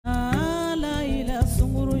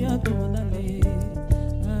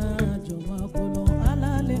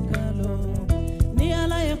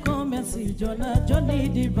jona Johnny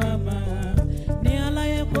di bama ni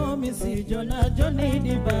alaye ko misi jona Johnny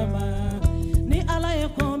di bama ni alaye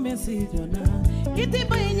ko misi jona kiti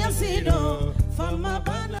baynya sido fama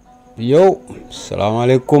bana. Yo, salam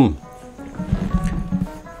alaikum.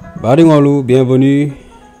 Baringolu, bienvenue.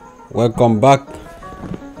 Welcome back.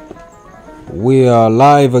 We are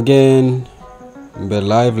live again. Be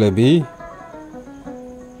live lebi.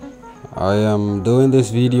 I am doing this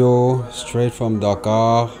video straight from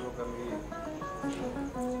Dakar.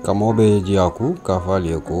 Kamobe jiaku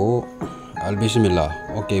kafali ko al bismillah.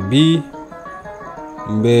 Okay, bi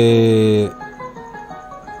be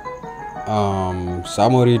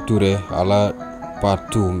Samori Touré ala part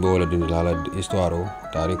 2 mbe wala dindi ala histoire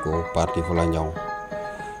tariko parti fula ñaw.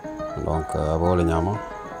 Donc wala ñama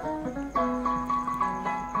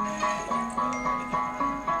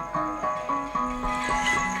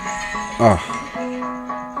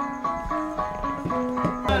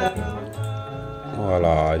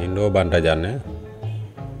voilà indo banta janne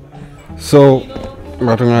so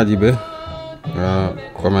batu ngaji be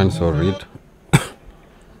comment or read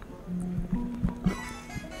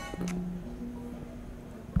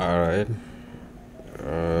all right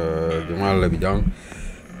jumal la bi jang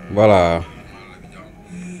voilà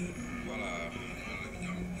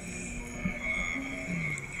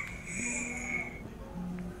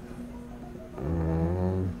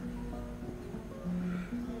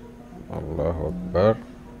Allahu Akbar.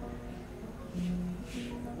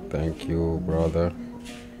 Thank you, brother.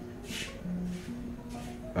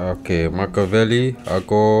 Okay, Machiavelli,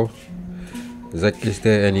 ako Zek, is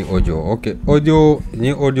there any audio? Okay, audio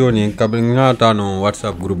ni kabling ngata no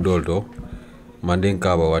WhatsApp group dolto. Manding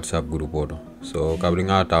kaba WhatsApp group odo. So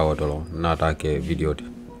kabling ngata otolo nata ke video ti.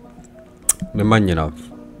 Me manyina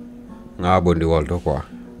nga bondi wolto kwa.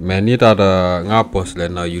 Me ni tata nga post le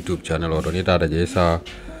na YouTube channel odo ni tata jesa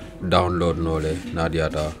download nole na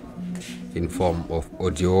diata in form of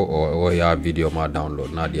audio or ya video ma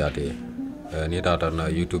download na diate ni tata na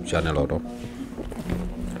YouTube channel oto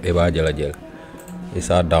e ba jela jel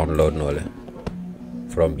isa download nole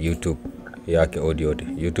from YouTube ya ke audio de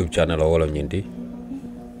YouTube channel wala nyinti.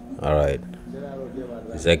 All right,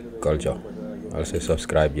 Zek Culture also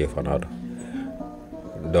subscribe je fanado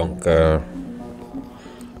donc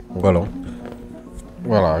voilà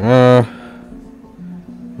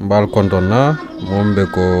mbal kontona mombe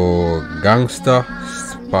ko gangster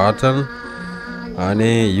Spartan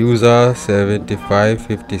ane user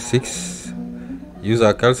 7556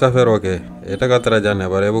 user kal safero ke eta katra jane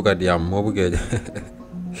bare buka diam mo buke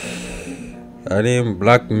ane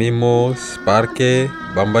Black Mimo Sparke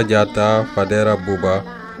Bamba Jata Fadera Buba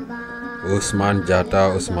Usman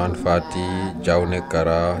Jata Usman Fati Jaune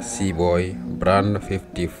Kara C-Boy Brand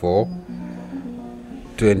 54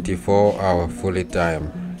 24-hour fully time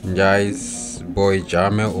Njais Boy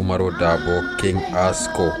Jame Umaru Dabo King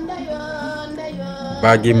Asko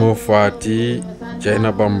Bagimo Fati Jaina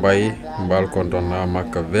Bambai Mbal Kontona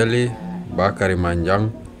Machiavelli Bakari Manjang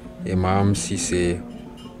Imam Sise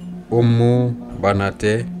Ummu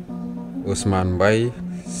Banate Usman Bay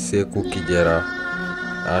Seku Kijera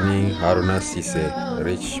Ani Haruna Sise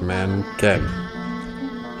Richman Ken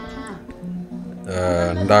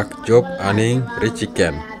Ndak Job Aning Richie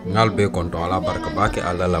Ken ngalbe konton ala barka bake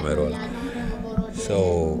ala la merola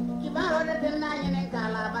so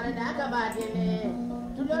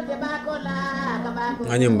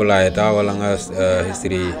nganyum bulay ta wala nga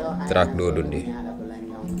history track do dundi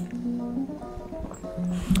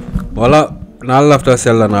wala na lafta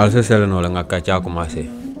sella na alse sella no nga kacha commencer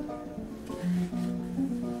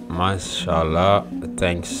mashallah.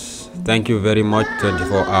 Thank you very much.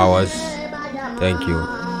 24 hours. Thank you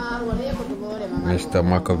Mr.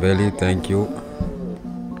 Machiavelli, thank you.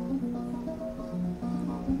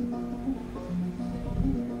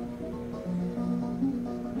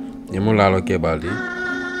 Nimu Lalo Keba di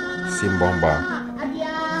Sinbon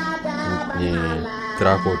ni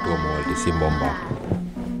trako to mo di Sinbon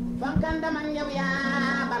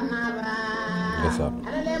yes sir.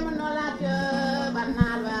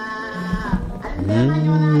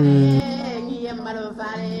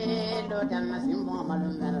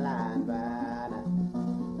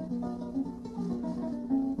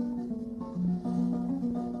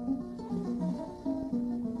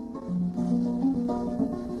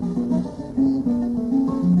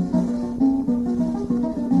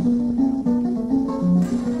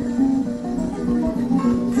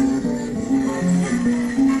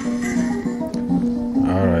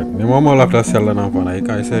 Alright, ni momo lafta sella na fana you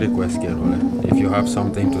can say request kenole if you have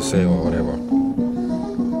something to say or whatever.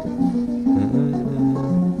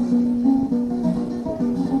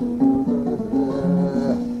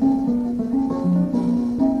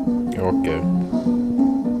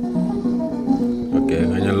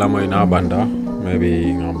 sama ina banda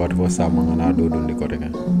maybe ngambat fo sama ngana do dundi ko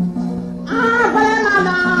tege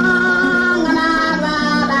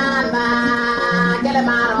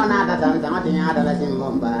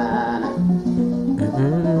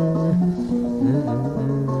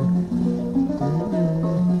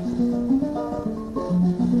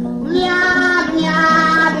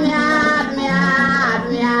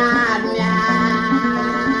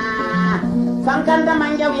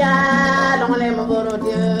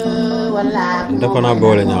Nda fana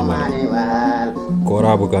bole nyama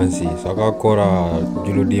kora bukan si saka kora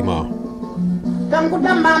julu dima kam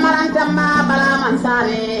kutamba marantamba bala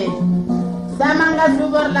mansane samanga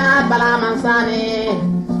suborla bala mansane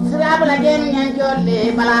sirabla gen nyan jolle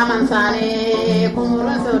bala mansane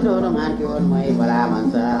kumuro sodoro man jol moy bala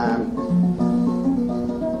mansane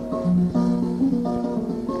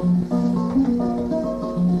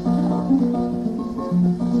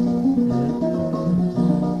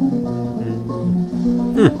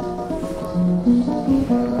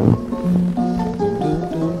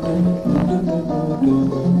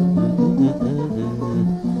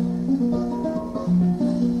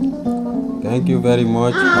Thank you very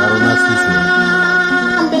much, Haruna Sisi.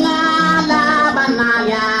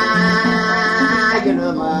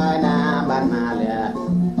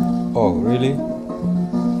 Oh, really?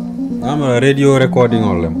 I'm a radio recording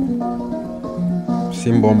all them.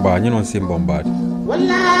 Sinbon ba, you know Sinbon ba.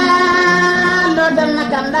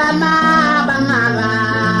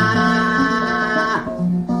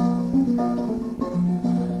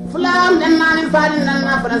 Fulam dan manin farin dan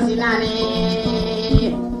naprasinani.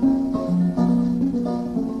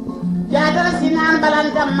 Jadar sinan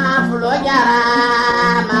balanta ma fulo jara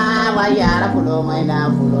ma wayara fulo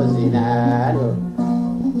maina fulo sinado.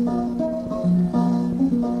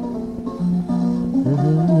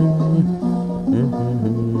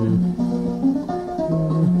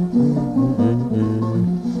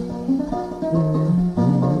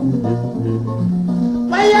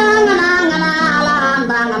 Bayangana alan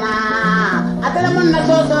bangana atelamun na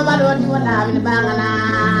soso baloti wala min bangana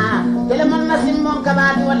telemun na Sinbon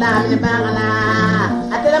kabati wala min bangana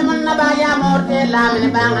atelamun na baya morte la min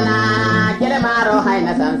bangana kele maro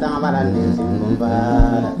hayna sansang barandi Sinbon ba.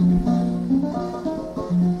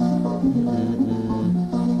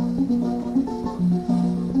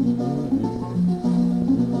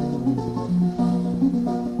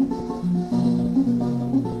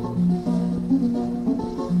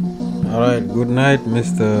 Alright, good night,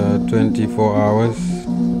 Mr. 24 hours.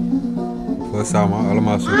 For sama,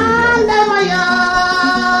 almost.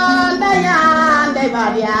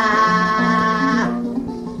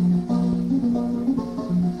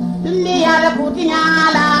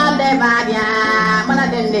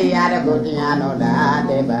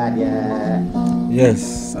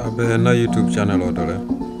 Yes, I have a YouTube channel order.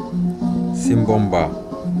 Sinbon ba.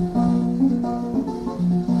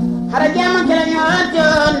 Harajama kelenyo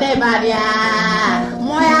jonde badia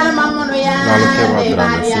moyal mamuno ya Lalo Keba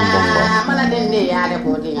Dramé Sinbon ba mana dende ya de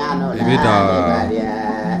kotingano ibita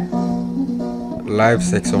live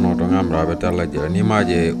section oto ngamra betala je ni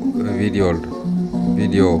maje video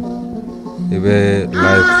ibe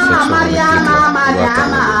live section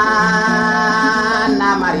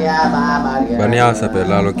bania sape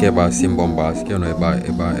Lalo Keba Sinbon ba skeno eba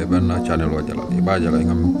na channel ojala iba jala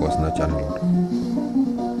ngam post na channel oto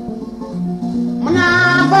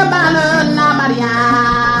na babalo na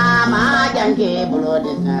Mariama jange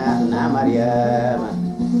bulodina na Mariama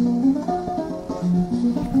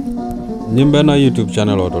nimbe na YouTube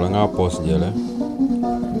channel oto nga post jele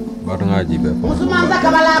bar nga jibe ko musuma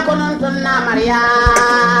zakabala konon ton na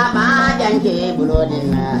Mariama jange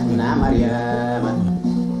bulodina na Mariama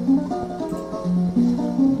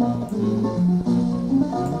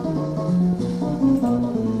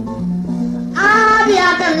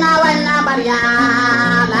na wana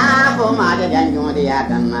Mariama fo ma de janjo de ya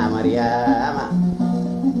na Mariama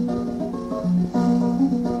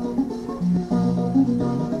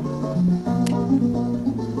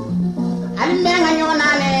alimbe nga nyona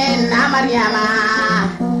ne na Mariama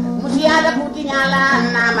musiya da putinya la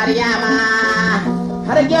na Mariama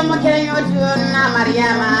harage mo kele nyoti na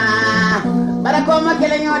Mariama barako mo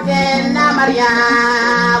kele nyote na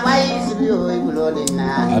Mariama wai sibiyo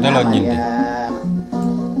ibulodina adala nyinde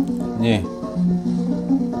Nye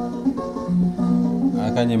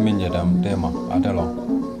akanye minje dam tema atelo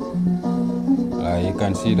like you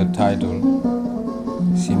can see the title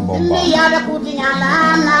Sinbon ba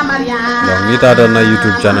donc ni ta na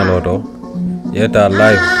YouTube channel oto yeta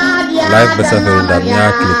live besa ferinda nya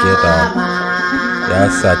click yeta ya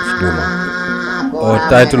search duma o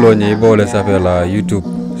title onye ibole safela YouTube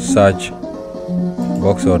search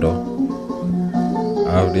box auto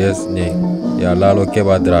yes ni ya Lalo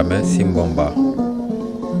Keba Dramé Sinbon ba.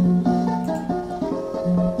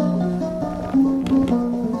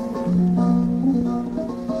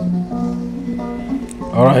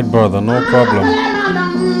 Alright brother, no problem.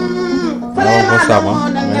 Ako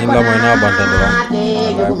sama, ngayon lang mo na banta dira.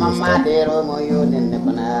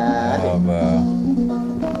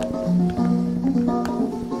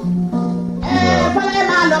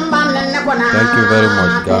 Thank you very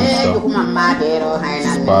much, gangster.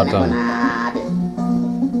 Spartan.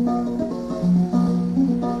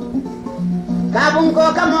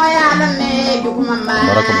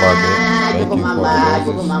 Barakabade. Thank you for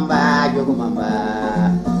the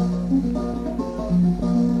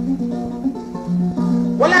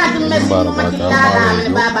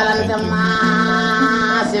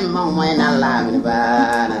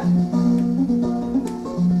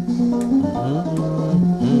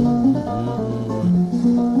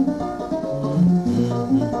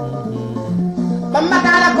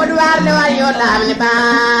Pamatala kodwar le wayo lamni ba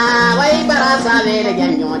way barasa le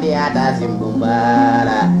ganyo di ata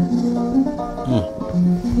simbumbara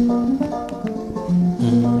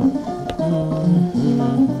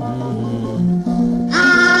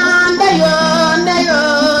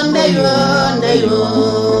Ndeyo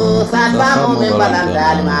Satwa mo me balanda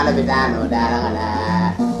li mala bidano darangala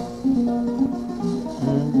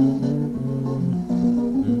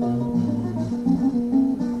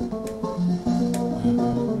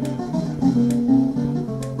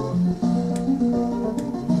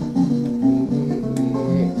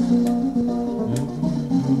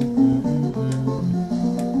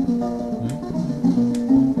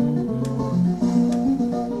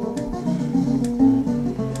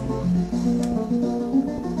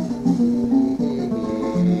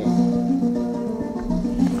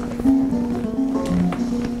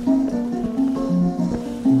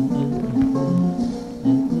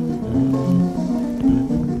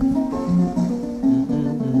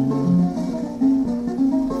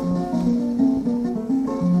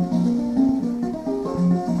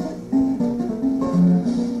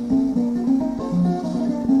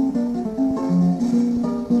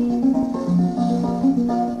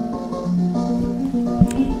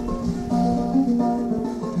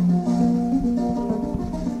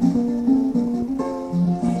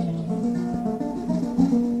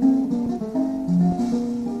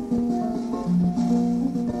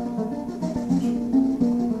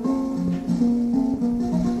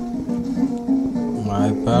My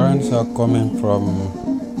parents are coming from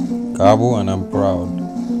Kabu and I'm proud.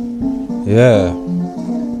 Yeah.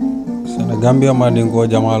 Senegambia madingo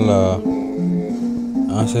Jamal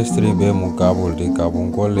ancestry be mu Kabul di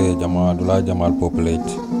Kabu kole Jamal Dula Jamal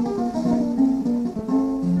populate.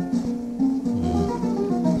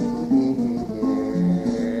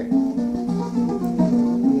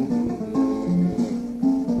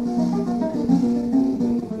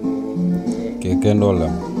 Kendola.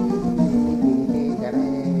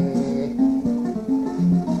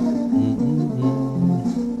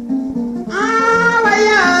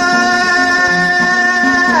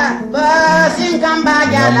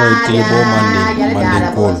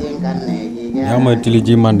 Yama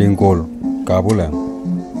tiliji mandingkol Kabul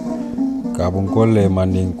Kabul le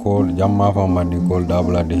mandingkol jamma fa mandingkol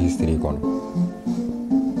dabla de history kon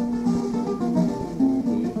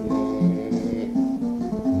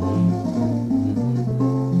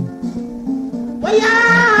waya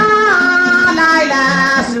la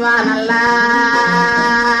ilaha subhanallah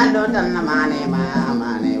do tan mane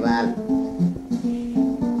wal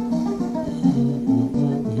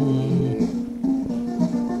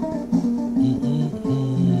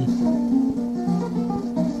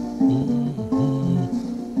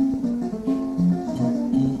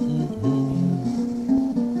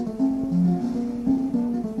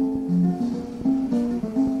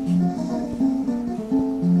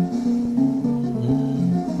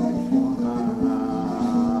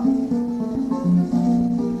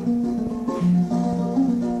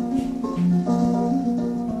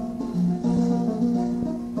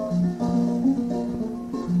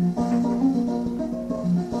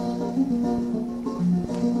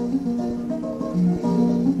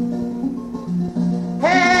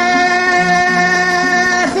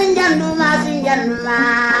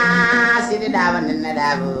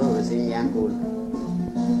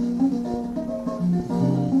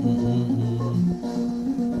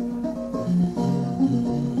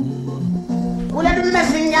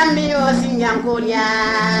Sinyankolia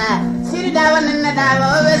Siri dawan na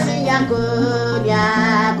dawo we Sinyankolia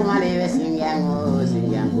kumale we Sinyankol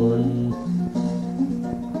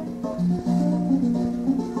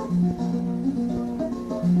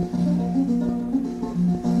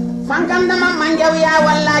fankanda ma manjaw ya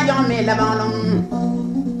walla jome la balum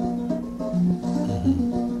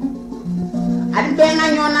adi benga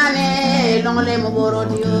nyonane longole mo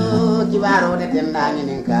borotiyo kibaro de tendani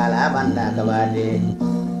nin kala banda kabade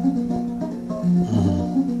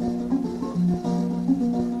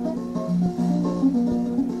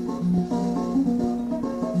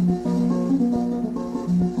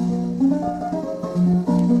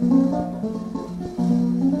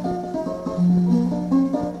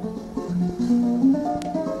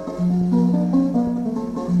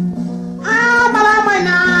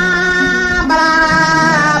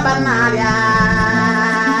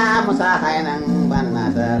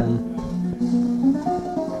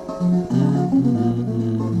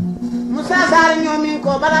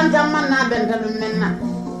ko balanta manna bentalum menna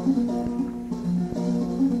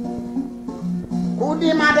kudi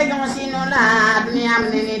mata jon sino la dunia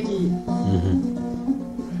meneti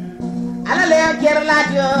ala le ker la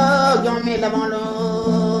jo jon me la bonlo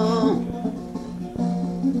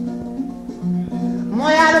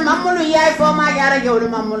moya le mamulu ya fo ma yara jowlu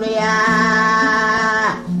mamulu ya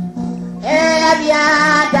e abia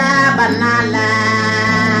da banala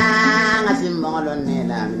ngasim bongolon ne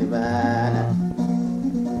la mi bala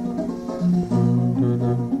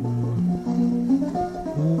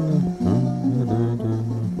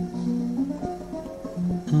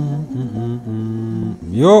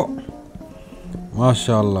yo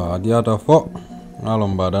mashallah adiata fo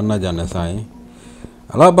ngalom badan na jane sai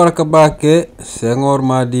ala baraka bake Senghor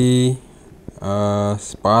Madi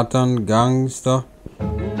Spartan Gangster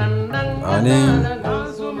ani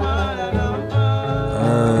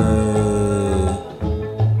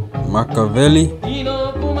Machiavelli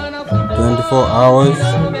 24 hours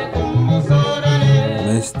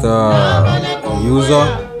Mr. User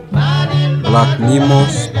Black Nemo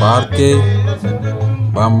Sparke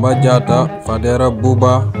Bamba Jata Fadera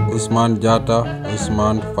Buba Usman Jata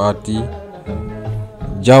Usman Fati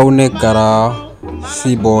Jaune Kara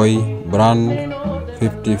Seaboy Brand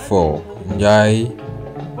 54 Njai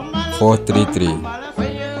 433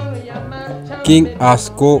 King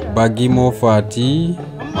Asko Bagimo Fati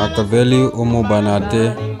Machiavelli Umu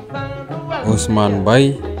Banate Usman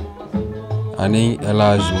Bay Aning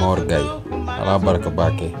Elaj Morgay ala baraka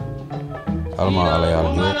bake alma ala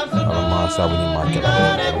yaljo alma sabuni makela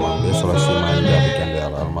alma besolo sima jabi kende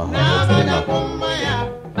alma ferina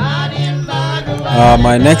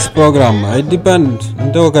my next program it depend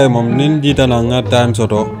ndo kay mom nin jita na nga time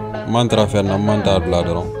soto mantra fer na manta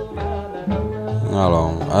bladoro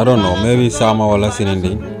along I don't know maybe sama wala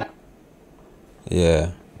sinindi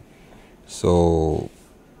yeah so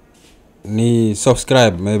ni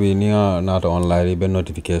subscribe maybe ni not online be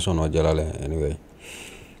notification o jalale anyway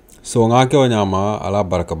so ngake wanyama ala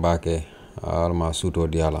baraka bake alma suto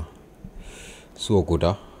diala so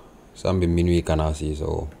kuta sambi minui kanasi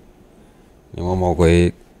so ni momo ko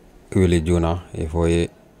e wili juna e fo ye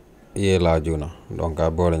la juna donc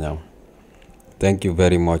a bole nyam thank you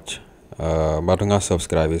very much batu nga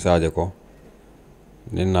subscribe saje ko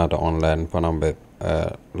ni nata online panambe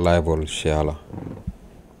live or share.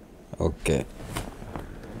 Okay.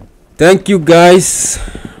 Thank you guys.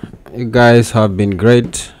 You guys have been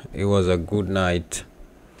great. It was a good night.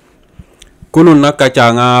 Kunu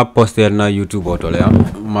nakacha nga poster na YouTube otole ya.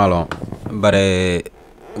 Malo. Bare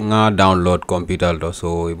nga download computer to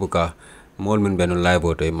so ibuka mol min benu live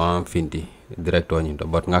oto ma finti direct on to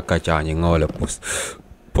but nga kacha ni ngole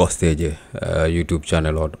postage YouTube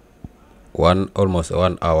channel od almost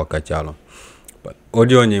 1 hour kachalo.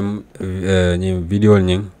 Audio nyim video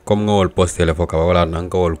nyim comme ngol poster le foka wala nan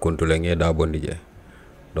ko wol kontule nge da bondi je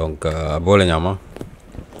donc bole nyama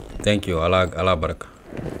thank you ala baraka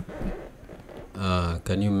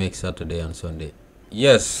can you make Saturday and Sunday?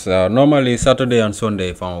 Yes, normally Saturday and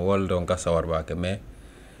Sunday from world donc sawar ba ke me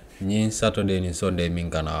ni Saturday ni Sunday min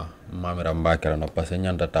kana mamira mbakela no passe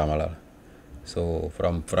nyanta tamala so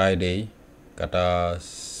from Friday kata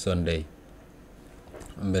Sunday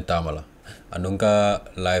mbe tamala andunka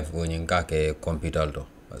live go nyinka ke computer to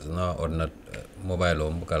asna ordinate mobile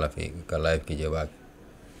o mbukala fi ka live ki jebak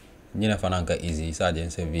nyina fananka easy sajen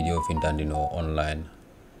se video fintandino online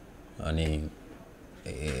ani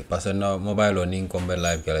parce no mobile o ning kombe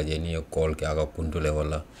live kala je ni call ke aga kuntule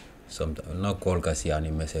wala sometimes no call ka si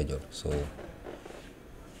ani message so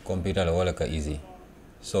computer le wala ka easy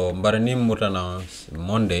so mbarani mutana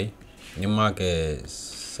Monday nyima ke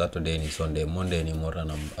Saturday ni Sunday Monday ni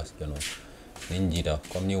mutana askeno ninjita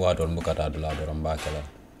comme ni watol mbukata dula do rambakala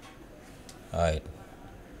ay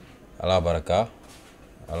ala baraka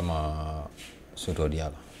alma suto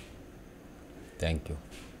diala thank you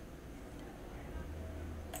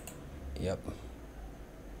yep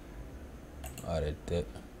arrêtez.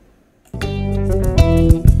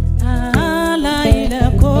 La ila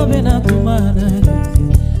ko bena tumana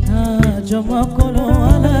jama kolo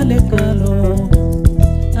ala le kalo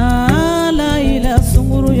la ila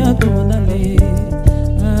sunguru ya tumale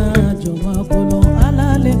jama kolo ala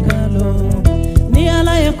le kalo ni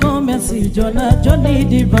ala ye ko merci jona joni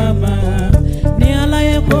di baba ni ala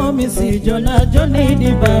ye ko merci jona joni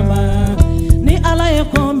di baba ni ala ye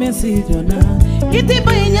ko merci jona iti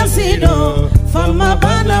baynya sido fama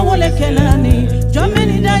bana wole kelani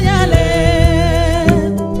jomeni dayale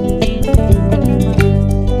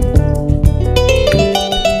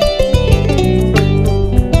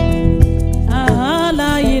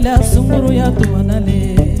la ila sunguru ya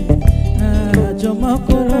tuanale joma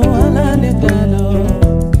kolo ala le galo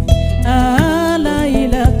la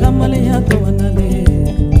ila kamale ya tuanale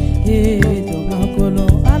joma kolo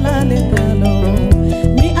ala le galo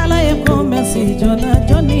ni ala ye ko merci jona